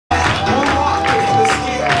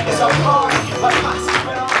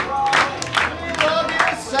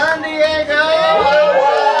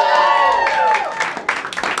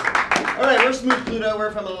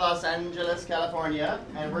Los Angeles, California,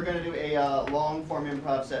 and we're going to do a long-form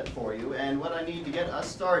improv set for you. And what I need to get us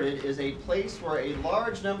started is a place where a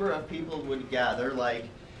large number of people would gather, like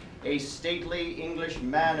a stately English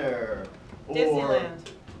manor, or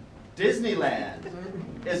Disneyland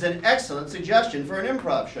is an excellent suggestion for an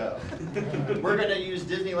improv show. We're going to use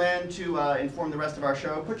Disneyland to inform the rest of our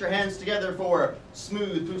show. Put your hands together for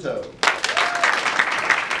Smooth Pluto.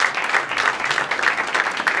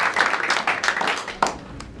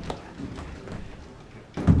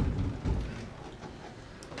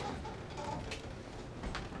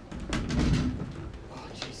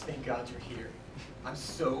 Thank God you're here. I'm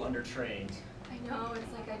so undertrained. I know,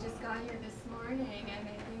 it's like I just got here this morning and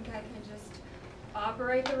they think I can just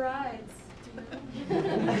operate the rides, you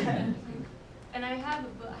know? And I have the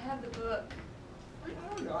book. I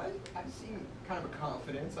don't know, I've seen kind of a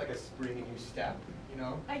confidence, like a spring in your step, you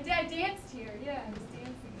know? I danced here, yeah, I was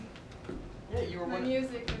dancing. Yeah, you were My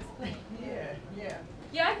music was playing. Yeah.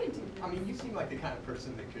 Yeah, I can do this. I mean, you seem like the kind of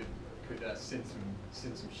person that could send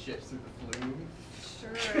some ships through the flume.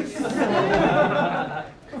 Sure. Yeah.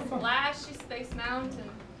 Splashy Space Mountain.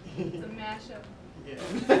 It's a mashup. Yeah.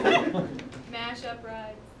 Mashup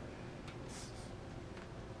rides.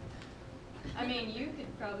 I mean, you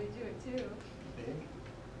could probably do it too. You think?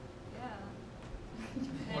 Yeah.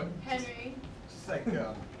 What? Henry. Just like,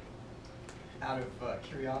 out of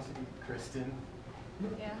curiosity, Kristen.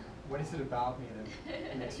 Yeah. What is it about me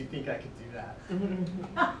that makes you think I could do that?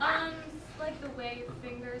 It's like the way your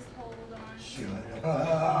fingers hold on. Shut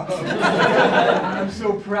up. I'm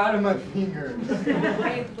so proud of my fingers.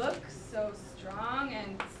 They look so strong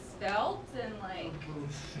and svelte and like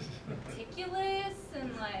meticulous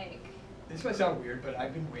and like. This might sound weird, but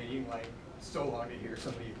I've been waiting like so long to hear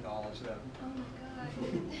somebody acknowledge them. Oh my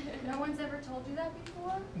God. No one's ever told you that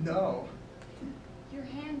before? No. Your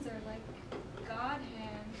hands are like God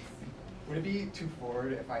hands. Would it be too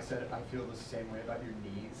forward if I said I feel the same way about your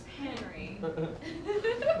knees? Henry.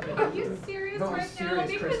 Are you serious No, I'm right serious, now?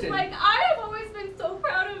 Because Kristen. like I have always been so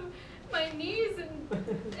proud of my knees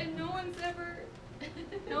and no one's ever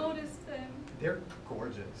noticed them. They're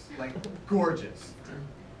gorgeous. Like, gorgeous.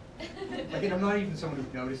 Like, and I'm not even someone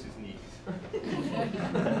who notices knees.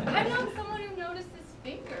 I'm not someone who notices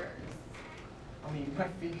fingers. I mean, my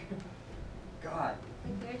finger. God.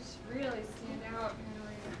 Like they just really stand out,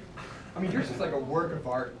 Henry. I mean, yours is like a work of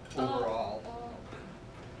art overall.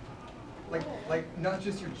 Like not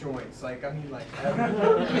just your joints. Like, I mean, like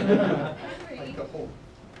like the whole.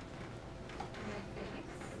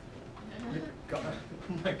 God,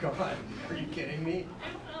 oh my God, are you kidding me?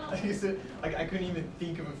 I used to, like, I couldn't even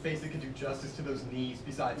think of a face that could do justice to those knees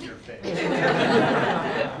besides your face. And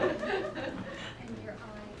your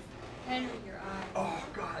eyes. Henry, your eyes. Oh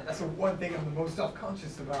God, that's the one thing I'm the most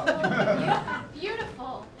self-conscious about. Yeah,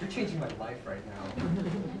 beautiful. You're changing my life right now.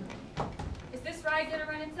 Is this ride gonna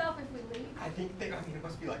run itself if we leave? I think they, I mean, it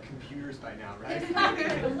must be like computers by now, right? There's not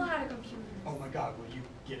gonna be a lot of computers. Oh my God, will you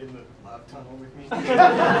get in the love tunnel with me?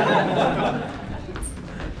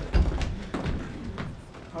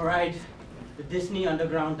 All right, the Disney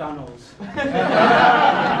underground tunnels. I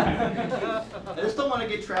just don't want to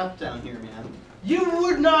get trapped down here, man. You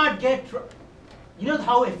would not get trapped. You know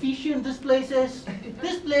how efficient this place is?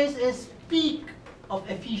 This place is peak of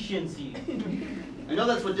efficiency. I know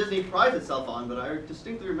that's what Disney prides itself on, but I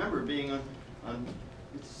distinctly remember being on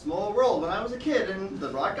It's a Small World when I was a kid and the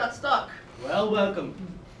ride got stuck. Well, welcome.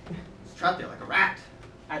 I was trapped there like a rat.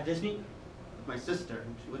 At Disney? With my sister,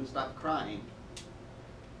 and she wouldn't stop crying.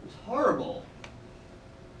 It was horrible.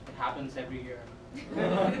 It happens every year.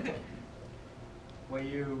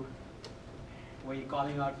 Were you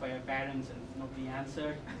calling out for your parents and nobody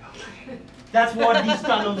answered? That's what these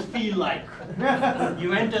tunnels feel like.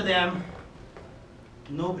 You enter them,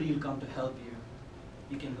 nobody will come to help you.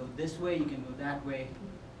 You can go this way, you can go that way,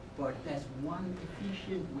 but there's one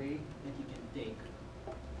efficient way that you can take.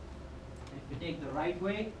 And if you take the right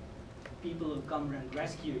way, people will come and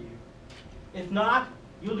rescue you. If not,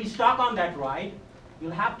 you'll be stuck on that ride.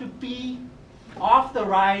 You'll have to pee off the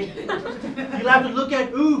ride. You'll have to look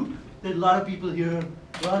at, ooh, there's a lot of people here.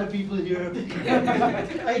 A lot of people here.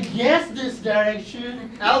 I guess this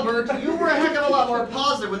direction. Albert, you were a heck of a lot more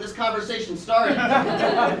positive when this conversation started.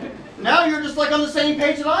 Now you're just like on the same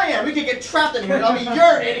page that I am. We could get trapped in here and I'll be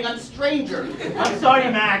urinating on strangers. I'm sorry,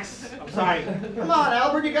 Max. I'm sorry. Come on,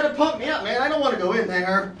 Albert, you gotta pump me up, man. I don't want to go in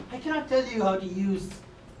there. I cannot tell you how to use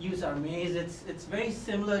our maze. It's very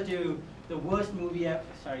similar to the worst movie ever.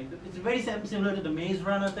 Sorry, it's very similar to the Maze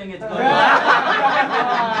Runner thing. It's going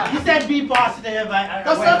on. You said be positive.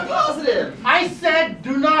 That's not positive. I said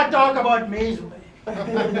do not talk about Maze.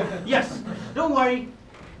 Yes, don't worry.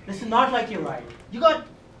 This is not like your ride. You got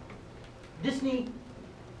Disney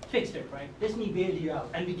fixed it, right? Disney bailed you out,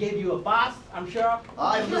 and we gave you a pass, I'm sure.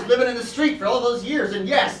 I was living in the street for all those years, and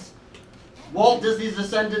yes, Walt Disney's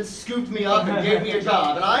descendants scooped me up and gave me a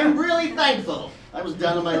job, and I'm really thankful. I was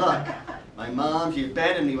down on my luck. My mom, she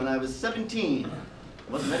abandoned me when I was 17.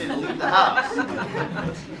 Wasn't ready to leave the house.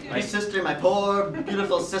 My sister, my poor,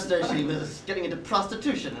 beautiful sister, she was getting into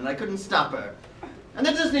prostitution, and I couldn't stop her. And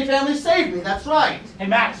the Disney family saved me, that's right. Hey,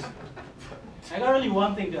 Max, I got only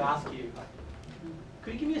one thing to ask you.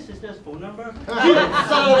 Could you give me your sister's phone number? You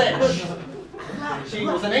son of a bitch! She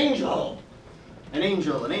was an angel. An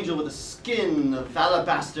angel with a skin of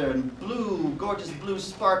alabaster and blue, gorgeous blue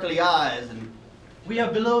sparkly eyes, and We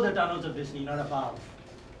are below the tunnels of Disney, not above.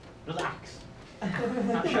 Relax.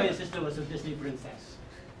 I'm sure your sister was a Disney princess.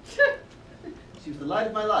 she was the light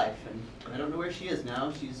of my life, and I don't know where she is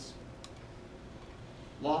now. She's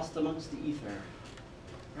lost amongst the ether.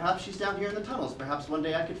 Perhaps she's down here in the tunnels. Perhaps one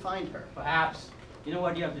day I could find her. Perhaps. You know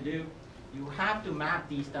what you have to do? You have to map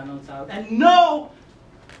these tunnels out and know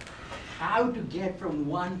how to get from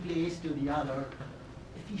one place to the other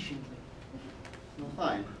efficiently. Well,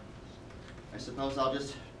 fine. I suppose I'll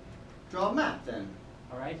just draw a map then.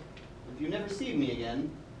 All right? If you never see me again,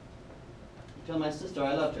 you tell my sister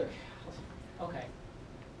I loved her. Okay.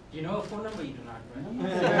 Do you know a phone number? You do not, right?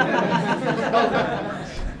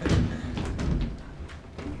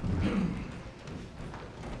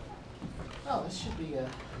 Oh, this should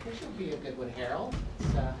be a good one, Harold.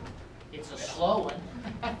 It's a slow one.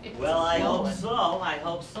 It's Well, a I slow hope one. so. I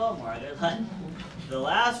hope so, Margaret. The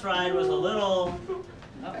last ride was a little.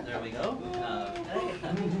 Oh, there we go.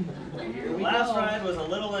 Okay. Here The we last go. ride was a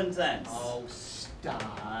little intense. Oh, stop.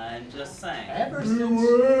 I'm just saying. Ever since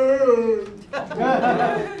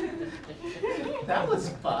that was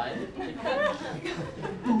fun.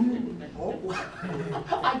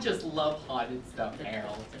 I just love haunted stuff,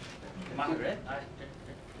 Harold. Margaret,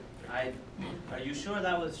 are you sure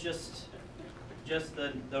that was just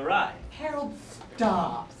the ride? Harold,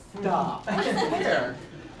 stop. I swear.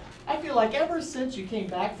 I feel like ever since you came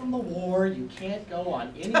back from the war, you can't go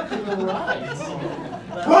on any cool rides.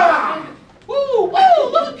 Woo! Whoa!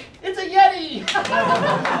 Look! It's a Yeti!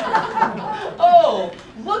 Oh,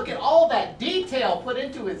 look at all that detail put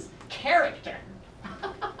into his character.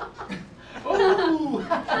 Ooh!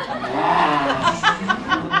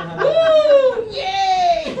 Woo!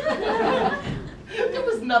 Yay! There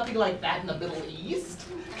was nothing like that in the Middle East.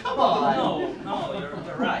 Come on. No,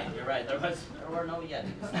 you're right. You're right. There were no Yetis.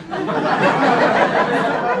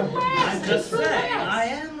 I'm just saying. I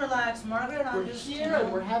am relaxed, Margaret. We're I'm just here and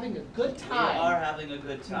we're having a good We time. are having a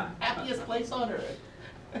good time. Happiest place on earth.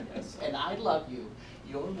 And I love you.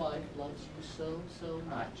 Your wife loves you so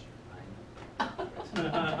much.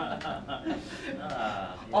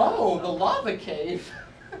 Oh, the lava cave.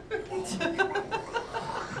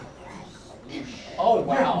 Oh,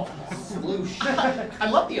 wow. Sploosh. I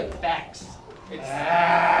love the effects. It's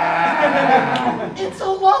a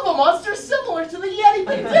lava monster similar to the Yeti,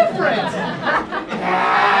 but different.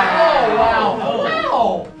 Oh, wow.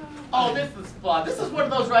 Ow. Oh, this is fun. This is one of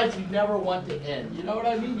those rides you never want to end. You know what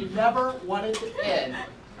I mean? You never want it to end.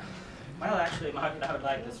 Well, actually, Margaret, I would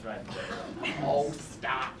like this ride. Oh,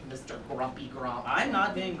 stop, Mr. Grumpy Grump. I'm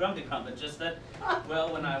not being grumpy grump, it's just that,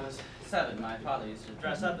 well, when I was 7, my father used to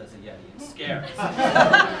dress up as a Yeti and scare us.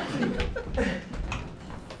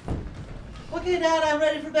 Okay, Dad, I'm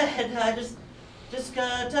ready for bed. Just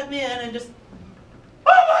tuck me in and just.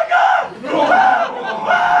 Oh my God!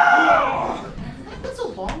 That's a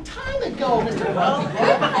long time ago, Mr. Well,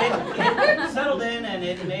 Grump. it settled in and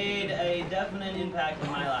it made a definite impact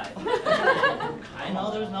in my life. I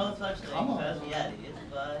know there's no such thing as Yetis,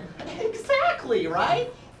 but. Exactly,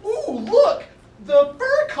 right? Ooh, look! The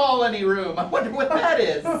fur colony room. I wonder what that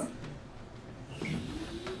is.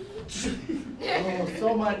 Oh,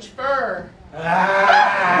 so much fur.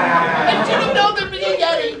 I didn't know there'd be a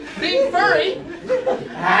Yeti being furry.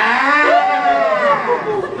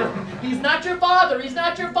 He's not your father. He's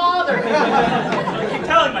not your father. I keep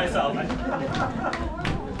telling myself. Do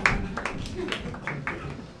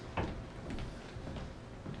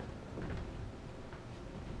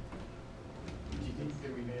you think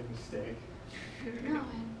that we made a mistake? No, no.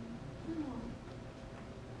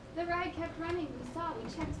 The ride kept running. We saw. We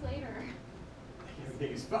checked later.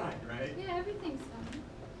 Everything is fine, right? Yeah, everything's fun.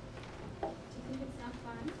 Do you think it's not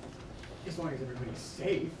fun? As long as everybody's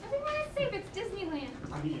safe. Everyone is safe. It's Disneyland.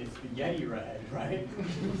 I mean, it's the Yeti ride, right?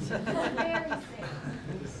 Very safe.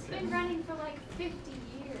 It's been running for like 50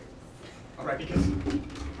 years. All right, because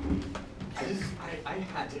I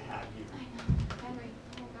had to have you. I know. Henry,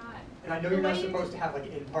 oh my God. And And I know you're not supposed to have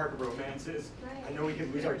like in-park romances. Right. I know we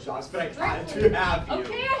could lose our jobs, but I had to have you.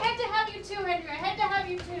 Okay, I had to have you too, Henry. I had to have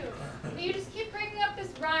you too. But you just keep bringing up this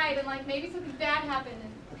ride and like maybe something bad happened.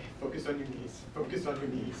 And... Okay, focus on your knees. Focus on your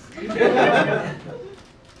knees.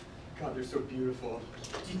 God, they're so beautiful.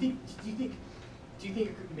 Do you think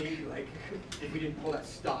maybe like if we didn't pull that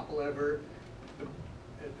stop lever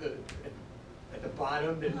at the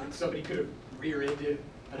bottom, then like somebody could have rear-ended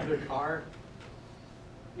another car?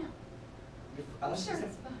 No. For us, Sure, is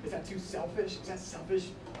it's fine. that too selfish? Is that selfish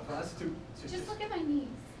of us to Just look at my knees.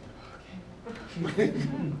 Okay.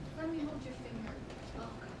 Let me hold your finger. Oh,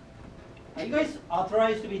 Are you guys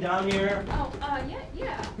authorized to be down here?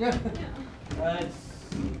 yeah.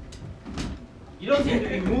 You don't seem to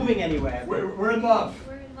be moving anywhere. We're in love.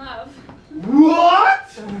 We're in love. What?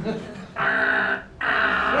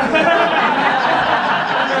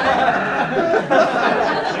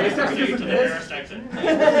 Proceed to the nearest exit. Proceed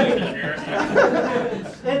to the nearest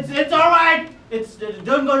exit. It's all right. It's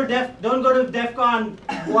don't go to DEFCON,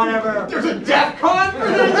 whatever. There's a DEFCON for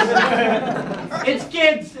this? It's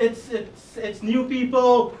kids. It's new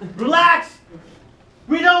people. Relax.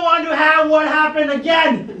 We don't want to have what happened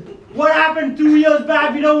again. What happened 2 years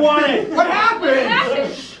back? We don't want it. What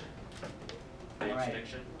happened? The All right.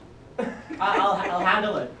 extinction. I'll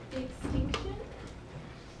handle it. The extinction?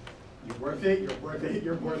 You're worth it. You're worth it.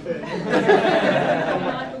 You're worth it. I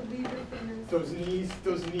cannot believe your fingers.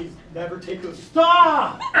 Those knees. Never take those.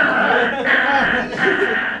 Stop!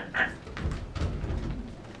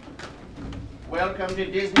 Welcome to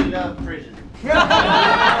Disney Love Prison.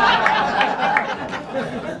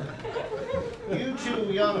 You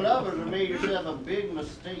two young lovers have made yourself a big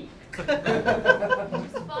mistake. Just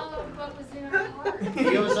followed what was in our heart.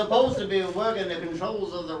 You were supposed to be working the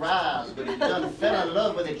controls of the rides, but you done fell in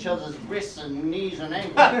love with each other's wrists and knees and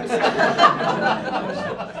ankles.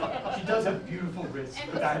 She does have beautiful wrists,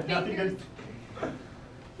 And but I have nothing to.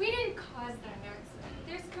 We didn't cause that accident.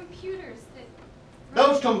 There's computers that...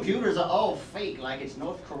 Those computers are all fake, like it's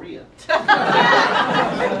North Korea.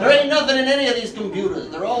 There ain't nothing in any of these computers.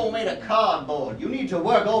 They're all made of cardboard. You need to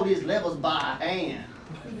work all these levels by hand.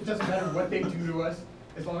 It doesn't matter what they do to us.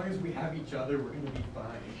 As long as we have each other, we're gonna be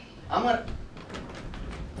fine. I'm gonna...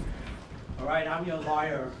 All right, I'm your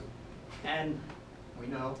lawyer, and We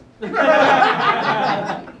know.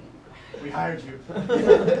 We hired you. all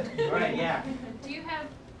right, yeah,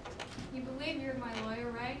 You believe you're my lawyer,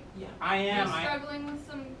 right? yeah, I am. You're struggling with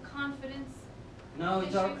some confidence No,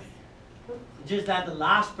 it's all. issues? Just that the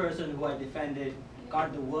last person who I defended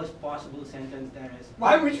got the worst possible sentence there is.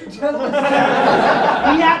 Why would you tell us?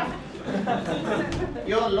 Yeah.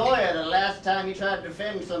 Your lawyer, the last time he tried to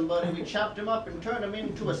defend somebody, we chopped him up and turned him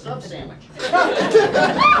into a sub sandwich.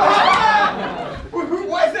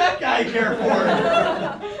 Why's that guy here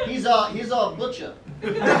for? He's a butcher.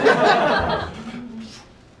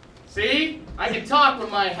 See? I can talk when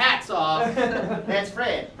my hat's off. That's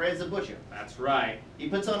Fred. Fred's the butcher. That's right. He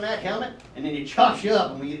puts on that helmet, and then he chops you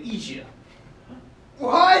up and we eat you.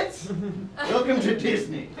 What? Welcome to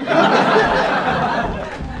Disney.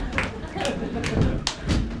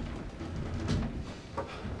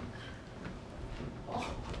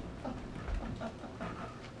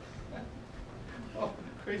 Oh,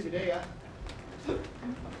 crazy day, huh?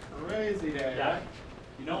 Crazy day, Yeah.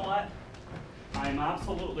 You know what? I'm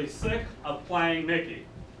absolutely sick of playing Mickey.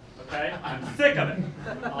 Okay? I'm sick of it.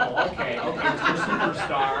 Oh, okay, Mr.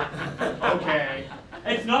 Superstar. Okay.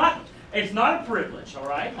 It's not a privilege, all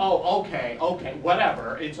right? Oh, okay,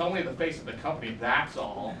 whatever. It's only the face of the company, that's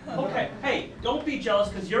all. Okay. Hey, don't be jealous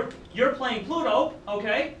because you're playing Pluto,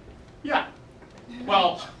 okay? Yeah.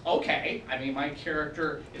 Well, okay. I mean, my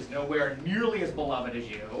character is nowhere nearly as beloved as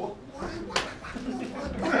you.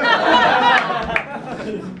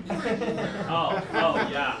 Oh,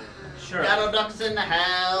 yeah. Sure. Donald Duck's in the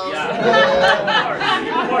house. Yeah.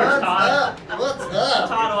 Of course, What's Todd. up? What's up?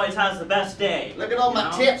 Todd always has the best day. Look at all my You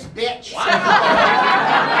know? tips, bitch. Why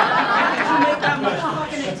did you make that much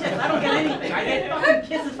fucking tips? I don't get anything. I get fucking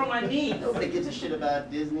kisses from my knees. Nobody gives a shit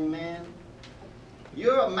about Disney, man.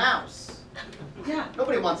 You're a mouse. Yeah.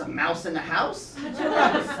 Nobody wants a mouse in the house. That's what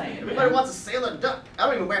I was saying. Everybody wants a sailor duck. I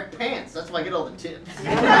don't even wear pants. That's why I get all the tips.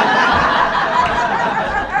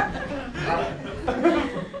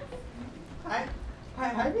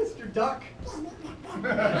 Hi, Mr. Duck.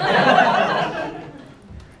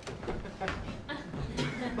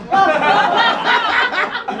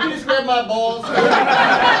 Did you just grab my balls?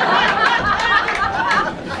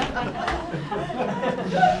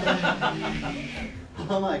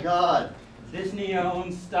 Oh my God. Disney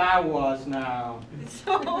owns Star Wars now.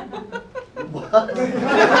 So What?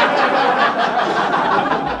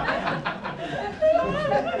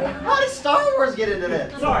 How did Star Wars get into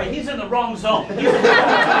this? Sorry, he's in the wrong zone. Just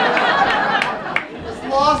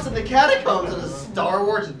lost in the catacombs and a Star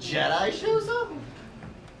Wars Jedi shows up?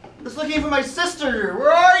 Just looking for my sister.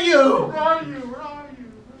 Where are you? Where are you? Where are you?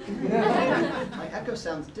 My echo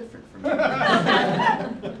sounds different from you.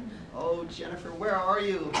 Oh, Jennifer, where are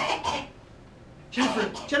you?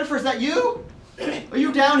 Jennifer, is that you? Are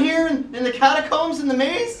you down here in the catacombs in the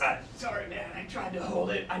maze? Sorry, man. I tried to hold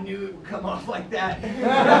it. I knew it would come off like that.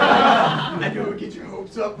 I knew it would get your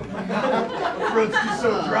hopes up, but my throat's just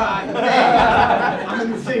so dry. I'm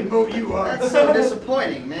in the same boat you are. That's so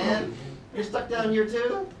disappointing, man. You're stuck down here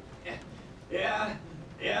too? Yeah.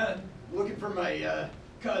 Looking for my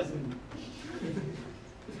cousin.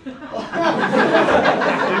 You couldn't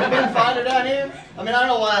find her down here? I mean, I don't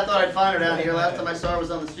know why I thought I'd find her down here. Last time I saw her was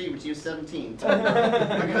on the street when she was 17.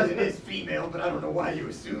 My cousin is female, but I don't know why you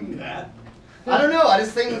assumed that. I don't know. I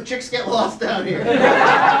just think chicks get lost down here.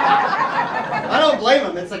 I don't blame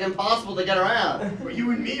them. It's like impossible to get around. Well,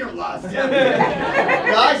 you and me are lost down here.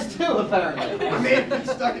 Guys too, apparently. I may have been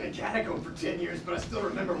stuck in a catacomb for 10 years, but I still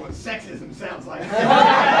remember what sexism sounds like.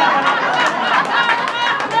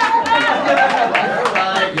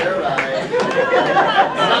 You're right.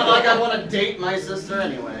 It's not like I want to date my sister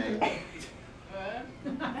anyway.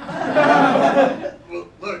 Well,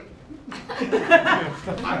 look.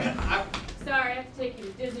 Sorry, I have to take you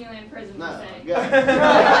to Disneyland prison No, for saying. good.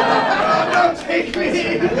 Don't take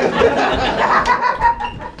me!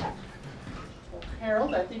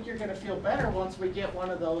 Harold, I think you're going to feel better once we get one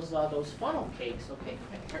of those funnel cakes, okay?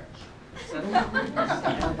 Settle down.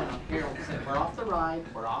 Settle down. Harold, we're off the ride.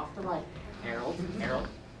 We're off the ride. Harold,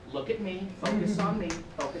 look at me. Focus on me.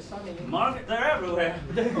 Focus on me. Margaret, they're everywhere.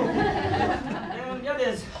 And it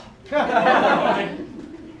is.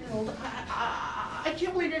 Harold, I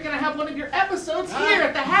can't believe you're going to have one of your episodes here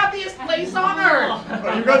at the happiest place on earth.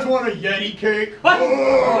 Oh, you guys want a Yeti cake? What?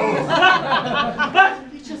 Oh.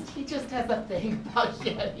 He just has a thing about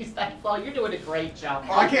Yetis, that's all. You're doing a great job.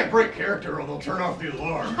 Oh, I can't break character or they'll turn off the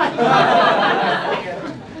alarm.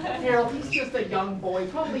 Harold, he's just a young boy,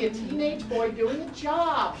 probably a teenage boy doing a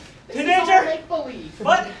job. This Teenager? is all make-believe.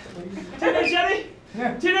 What? Teenage Yeti?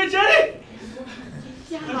 Teenage Yeti?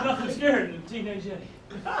 Yeah. There's nothing scared in a teenage Yeti.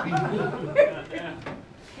 Yeah.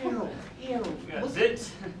 Harold, You got listen, zits.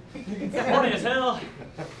 Horny as hell.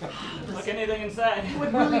 Like anything inside. it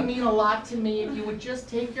would really mean a lot to me if you would just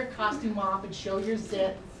take your costume off and show your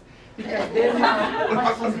zits. Because then my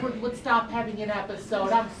husband would stop having an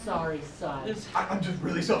episode. I'm sorry, son. I'm just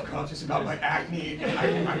really self-conscious about my acne.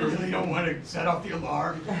 I really don't want to set off the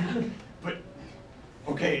alarm. But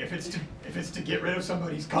okay, if it's to get rid of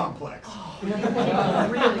somebody's complex. Oh, you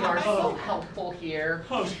really are so helpful here.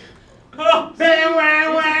 Oh, Bam,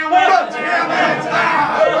 wham, wham, wham! Damn it!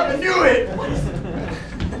 Ah, I knew it!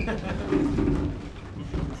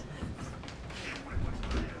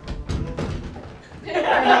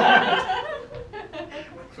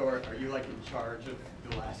 So are you like in charge of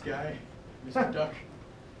the last guy, Mr. Duck?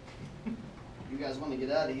 You guys want to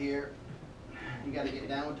get out of here, you got to get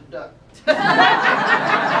down with the duck.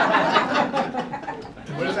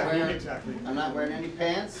 What does that mean exactly? I'm not wearing any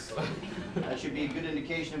pants. That should be a good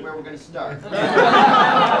indication of where we're going to start.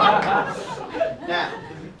 Now,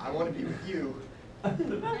 I want to be with you.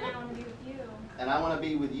 And I want to be with you. and I want to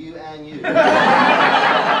be with you and you.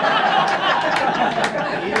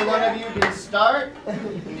 Either one of you can start,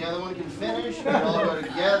 and the other one can finish. We can all go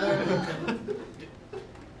together.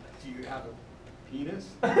 Do you have a penis?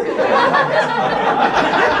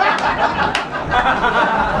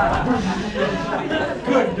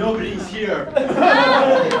 Good, nobody's here.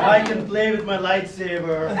 I can play with my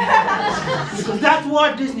lightsaber. Because that's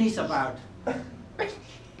what Disney's about.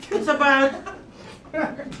 It's about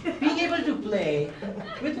being able to play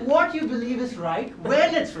with what you believe is right,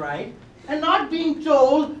 when it's right, and not being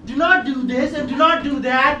told, do not do this and do not do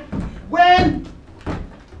that, when...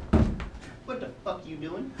 What the fuck you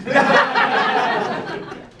doing?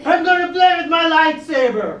 I'm gonna play with my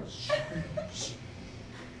lightsaber.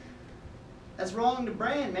 That's wrong to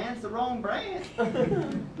brand, man. It's the wrong brand.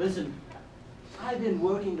 Listen, I've been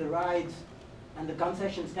working the rides and the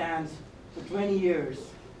concession stands for 20 years.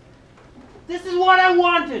 This is what I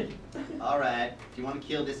wanted. All right. If you want to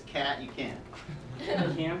kill this cat, you can. I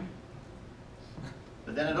can.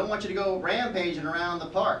 But then I don't want you to go rampaging around the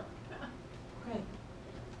park. Okay.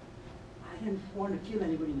 I didn't want to kill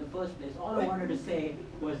anybody in the first place. All I wanted to say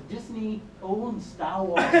was Disney owns Star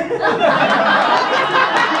Wars.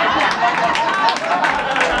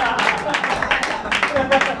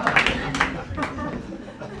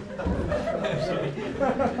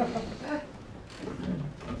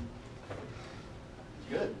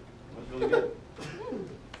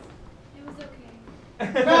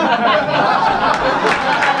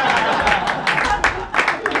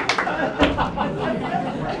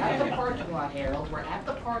 Parking lot, Harold. We're at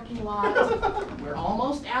the parking lot. We're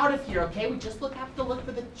almost out of here, okay? We just have to look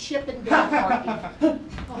for the chip and dale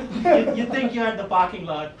parking. You think you're at the parking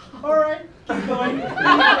lot? All right, keep going. They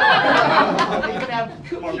even have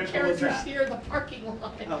kooky Morgan, who was characters that? here in the parking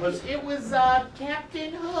lot. was- It was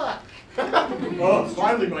Captain Hook. Oh,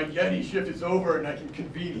 finally my Yeti shift is over and I can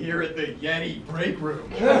convene here at the Yeti break room.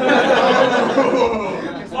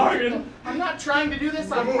 Morgan! I'm not trying to do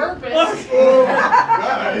this on purpose. Oh,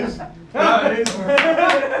 guys,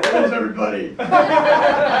 where's everybody?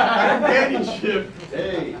 Companionship.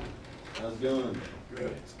 Hey, how's it going?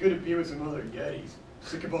 Good. It's good to be with some other Yetis.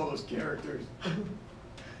 Sick of all those characters.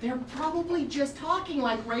 They're probably just talking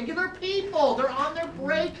like regular people. They're on their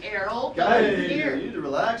break, Harold. Guys, you Here. need to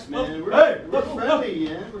relax, man. We're, Hey, we're friendly,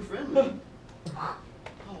 yeah, we're friendly. Oh,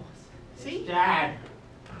 see? Dad.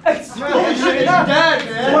 Holy shit, it's your dad,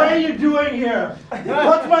 man! What are you doing here?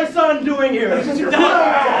 What's my son doing here?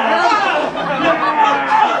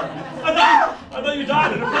 I thought you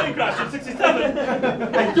died in a plane crash in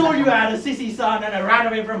 '67. I told you I had a sissy son and I ran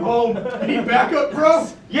away from home. Need backup, bro?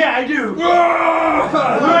 Yeah, I do.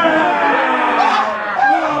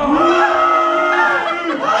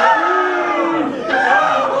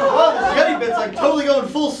 Well, this Yeti bit's like totally going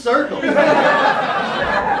full circle.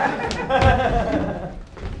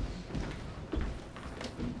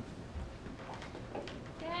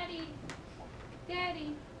 Daddy.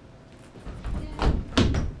 Daddy.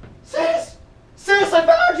 Sis! Sis, I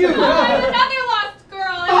found you! Oh, I'm another lost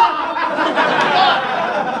girl.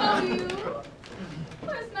 Oh, you?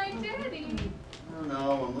 Where's my daddy? I don't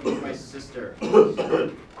know, I'm looking for my sister.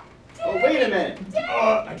 Oh, wait a minute.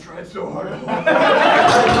 I tried so hard.